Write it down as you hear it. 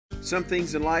Some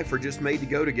things in life are just made to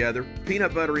go together.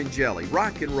 Peanut butter and jelly,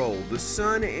 rock and roll, the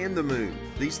sun and the moon.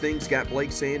 These things got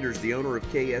Blake Sanders, the owner of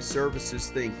KS Services,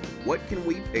 thinking, what can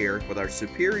we pair with our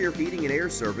superior heating and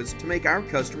air service to make our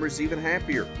customers even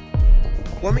happier?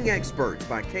 Plumbing Experts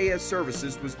by KS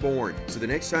Services was born. So the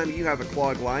next time you have a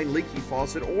clogged line, leaky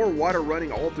faucet, or water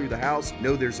running all through the house,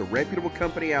 know there's a reputable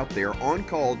company out there on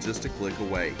call just a click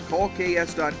away. Call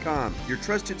KS.com, your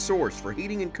trusted source for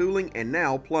heating and cooling and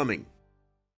now plumbing.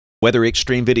 Weather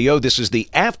Xtreme video. This is the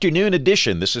afternoon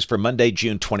edition. This is for Monday,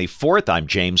 June 24th. I'm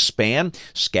James Spann.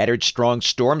 Scattered strong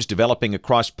storms developing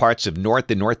across parts of north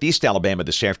and northeast Alabama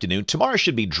this afternoon. Tomorrow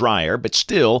should be drier, but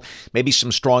still maybe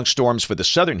some strong storms for the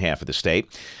southern half of the state.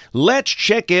 Let's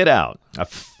check it out. A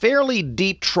fairly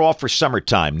deep trough for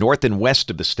summertime north and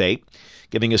west of the state,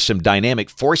 giving us some dynamic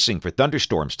forcing for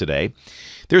thunderstorms today.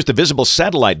 There's the visible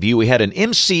satellite view. We had an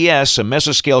MCS, a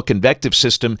mesoscale convective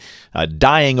system,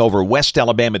 dying over West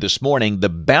Alabama this morning. The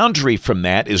boundary from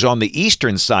that is on the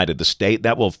eastern side of the state.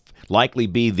 That will likely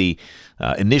be the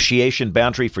initiation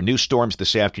boundary for new storms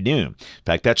this afternoon. In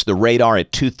fact, that's the radar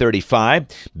at 2:35.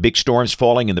 Big storms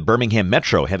falling in the Birmingham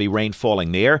metro. Heavy rain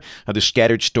falling there. Other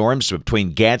scattered storms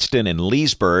between Gadsden and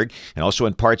Leesburg, and also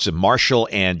in parts of Marshall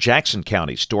and Jackson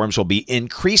counties. Storms will be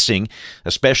increasing,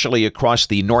 especially across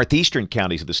the northeastern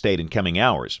counties of the state in coming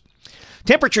hours.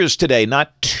 Temperatures today,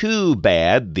 not too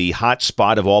bad. The hot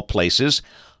spot of all places,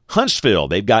 Huntsville,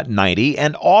 they've got 90,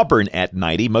 and Auburn at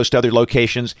 90. Most other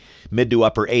locations, mid to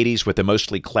upper 80s with a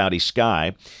mostly cloudy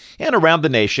sky. And around the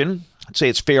nation, I'd say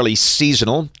it's fairly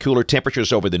seasonal. Cooler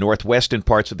temperatures over the northwest and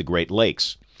parts of the Great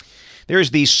Lakes.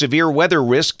 There's the severe weather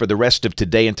risk for the rest of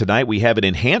today and tonight. We have an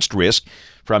enhanced risk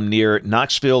from near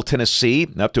Knoxville, Tennessee,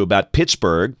 up to about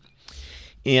Pittsburgh.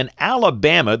 In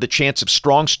Alabama, the chance of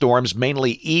strong storms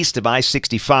mainly east of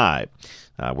I-65.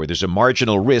 Where there's a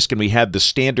marginal risk, and we have the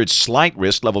standard slight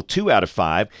risk, level 2 out of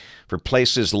 5, for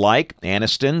places like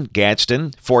Anniston,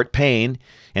 Gadsden, Fort Payne,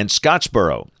 and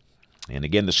Scottsboro. And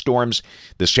again, the storms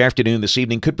this afternoon, this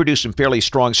evening, could produce some fairly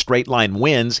strong straight-line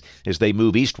winds as they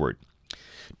move eastward.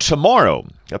 Tomorrow,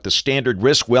 got the standard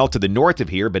risk well to the north of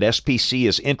here, but SPC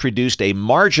has introduced a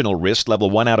marginal risk,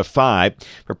 level 1 out of 5,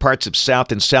 for parts of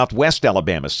south and southwest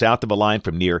Alabama, south of a line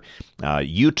from near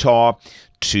Utah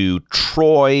to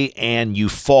Troy and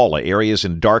Eufaula, areas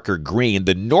in darker green.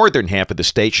 The northern half of the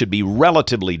state should be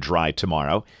relatively dry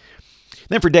tomorrow.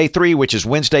 Then for day 3, which is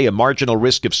Wednesday, a marginal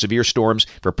risk of severe storms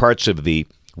for parts of the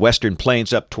western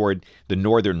plains up toward the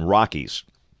northern Rockies.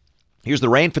 Here's the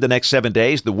rain for the next 7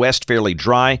 days. The west fairly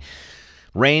dry.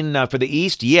 Rain for the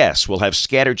east, yes, we'll have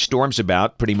scattered storms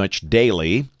about pretty much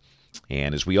daily.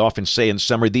 And as we often say in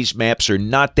summer, these maps are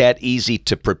not that easy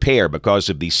to prepare because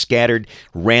of the scattered,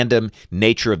 random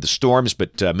nature of the storms,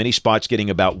 but many spots getting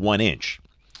about 1 inch.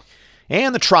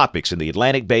 And the tropics in the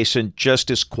Atlantic Basin,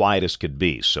 just as quiet as could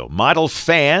be. So model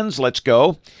fans, let's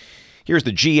go. Here's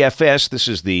the GFS. This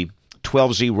is the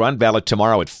 12Z run, valid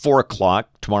tomorrow at 4 o'clock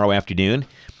tomorrow afternoon.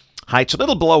 Heights a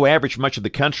little below average for much of the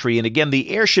country, and again, the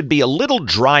air should be a little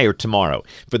drier tomorrow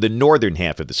for the northern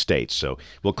half of the state. So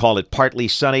we'll call it partly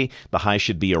sunny. The high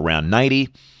should be around 90.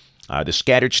 The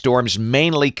scattered storms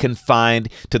mainly confined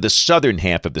to the southern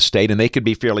half of the state, and they could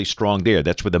be fairly strong there.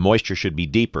 That's where the moisture should be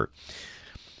deeper.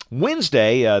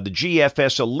 Wednesday, the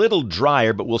GFS a little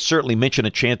drier, but we'll certainly mention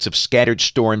a chance of scattered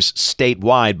storms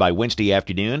statewide by Wednesday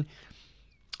afternoon.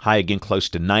 High again close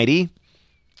to 90.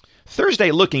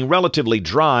 Thursday looking relatively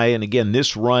dry, and again,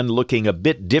 this run looking a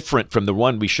bit different from the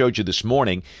one we showed you this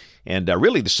morning, and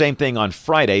really the same thing on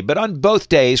Friday, but on both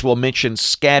days we'll mention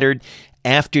scattered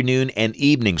afternoon and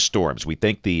evening storms. We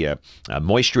think the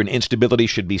moisture and instability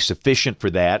should be sufficient for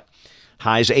that.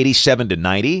 Highs 87 to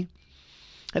 90,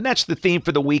 and that's the theme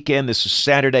for the weekend. This is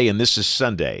Saturday and this is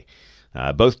Sunday.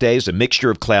 Both days a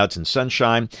mixture of clouds and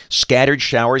sunshine, scattered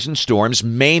showers and storms,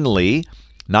 mainly,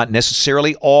 not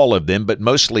necessarily all of them, but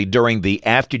mostly during the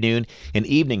afternoon and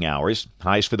evening hours.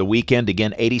 Highs for the weekend,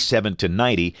 again, 87 to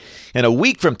 90. And a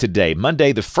week from today,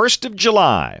 Monday, the 1st of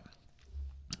July,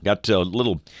 got a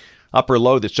little upper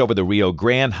low that's over the Rio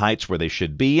Grande, heights where they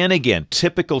should be. And again,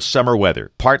 typical summer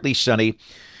weather, partly sunny,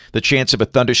 the chance of a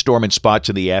thunderstorm in spots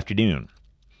in the afternoon.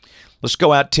 Let's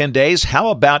go out 10 days. How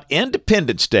about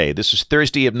Independence Day? This is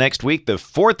Thursday of next week, the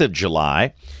 4th of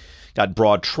July. Got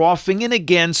broad troughing and,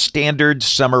 again, standard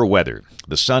summer weather.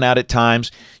 The sun out at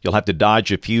times. You'll have to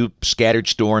dodge a few scattered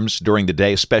storms during the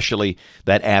day, especially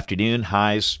that afternoon.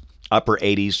 Highs upper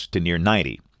 80s to near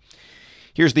 90.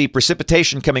 Here's the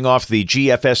precipitation coming off the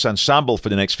GFS ensemble for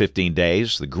the next 15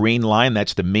 days. The green line,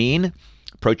 that's the mean,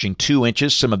 approaching 2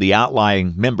 inches. Some of the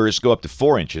outlying members go up to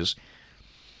 4 inches.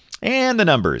 And the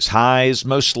numbers, highs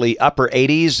mostly upper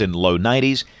 80s and low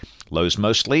 90s. Lows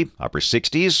mostly upper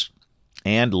 60s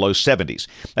and low 70s.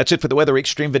 That's it for the Weather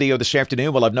Xtreme video this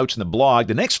afternoon. We'll have notes in the blog.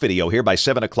 The next video here by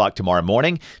 7 o'clock tomorrow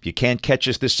morning. If you can't catch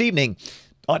us this evening,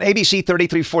 on ABC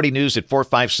 3340 News at 4,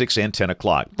 5, 6, and 10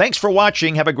 o'clock. Thanks for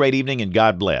watching. Have a great evening, and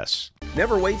God bless.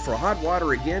 Never wait for hot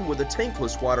water again with a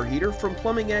tankless water heater from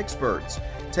Plumbing Experts.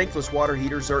 Tankless water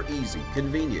heaters are easy,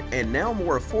 convenient, and now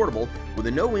more affordable with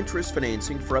a no-interest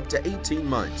financing for up to 18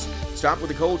 months. Stop with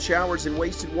the cold showers and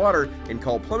wasted water and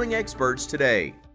call Plumbing Experts today.